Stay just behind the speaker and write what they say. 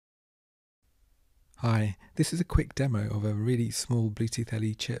Hi, this is a quick demo of a really small Bluetooth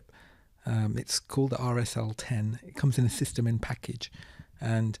LE chip. It's called the RSL10. It comes in a system in package,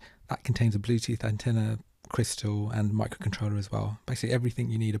 and that contains a Bluetooth antenna, crystal, and microcontroller as well. Basically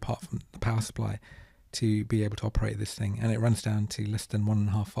everything you need apart from the power supply to be able to operate this thing. And it runs down to less than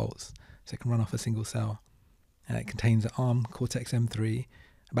 1.5 volts, so it can run off a single cell. And it contains an ARM Cortex M3,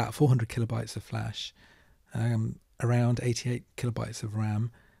 about 400 kilobytes of flash, around 88 kilobytes of RAM,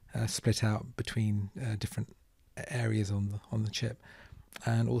 split out between different areas on the chip,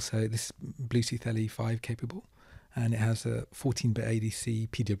 and also this Bluetooth LE5 capable, and it has a 14-bit ADC,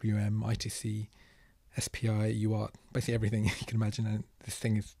 PWM, I2C, SPI, UART, basically everything you can imagine. And this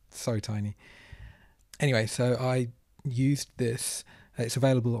thing is so tiny. Anyway, so I used this. It's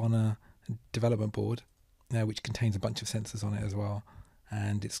available on a development board, which contains a bunch of sensors on it as well,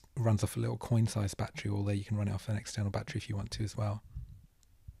 and it runs off a little coin-sized battery, although you can run it off an external battery if you want to as well.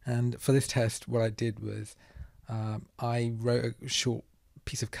 And for this test, what I did was I wrote a short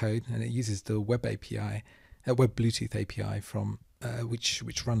piece of code, and it uses the Web API, Web Bluetooth API from which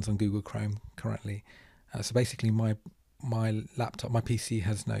runs on Google Chrome currently. So basically, my laptop, my PC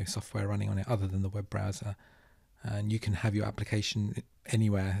has no software running on it other than the web browser, and you can have your application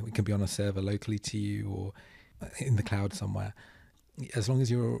anywhere. It can be on a server locally to you or in the cloud somewhere. As long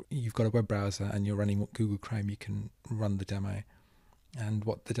as you've got a web browser and you're running Google Chrome, you can run the demo. And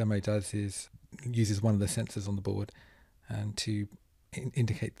what the demo does is uses one of the sensors on the board and to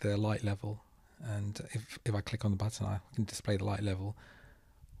indicate the light level. And if I click on the button, I can display the light level,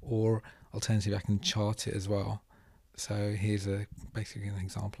 or alternatively, I can chart it as well. So here's basically an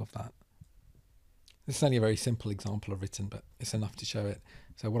example of that. This is only a very simple example I've written, but it's enough to show it.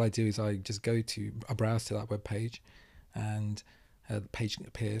 So what I do is I just browse to that web page, and the page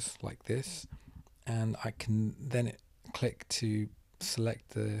appears like this, and I can then click to select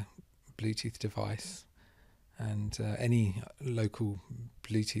the Bluetooth device, and any local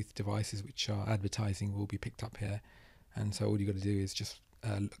Bluetooth devices which are advertising will be picked up here. And so all you've got to do is just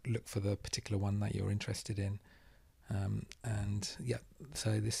look for the particular one that you're interested in. And yeah,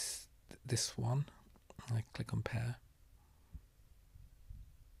 so this one, I click on pair,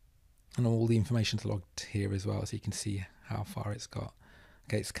 and all the information's logged here as well, so you can see how far it's got.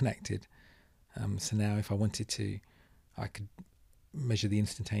 Okay, it's connected. So now if I wanted to, I could measure the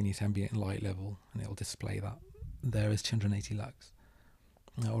instantaneous ambient light level, and it'll display that there as 280 lux.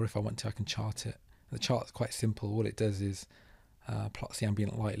 Or if I want to, I can chart it. The chart's quite simple. All it does is plots the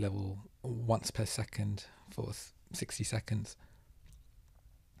ambient light level once per second for 60 seconds.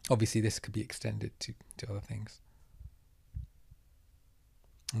 Obviously this could be extended to other things.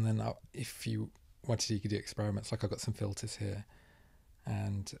 And then if you wanted to, you could do experiments. Like I've got some filters here,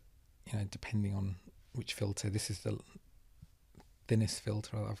 and depending on which filter, this is the thinnest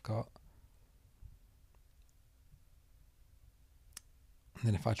filter that I've got. And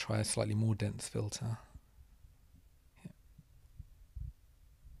then if I try a slightly more dense filter,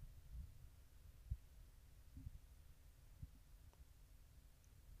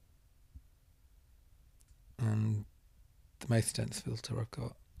 and the most dense filter I've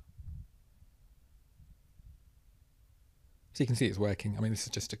got. So you can see it's working. I mean, this is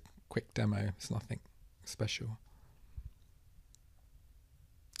just a quick demo. It's nothing special.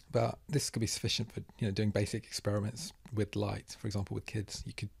 But this could be sufficient for doing basic experiments with light. For example, with kids,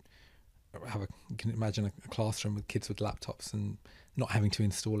 you can imagine a classroom with kids with laptops and not having to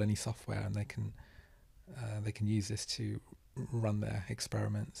install any software, and they can use this to run their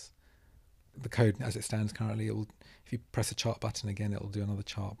experiments. The code as it stands currently, if you press a chart button again, it'll do another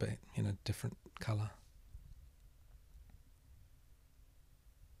chart, but in a different color.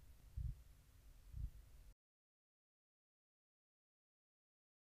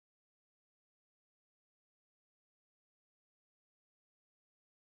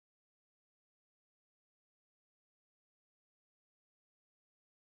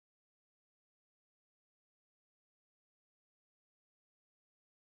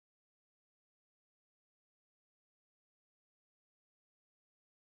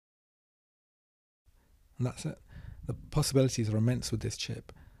 And that's it. The possibilities are immense with this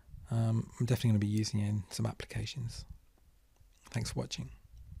chip. I'm definitely going to be using it in some applications. Thanks for watching.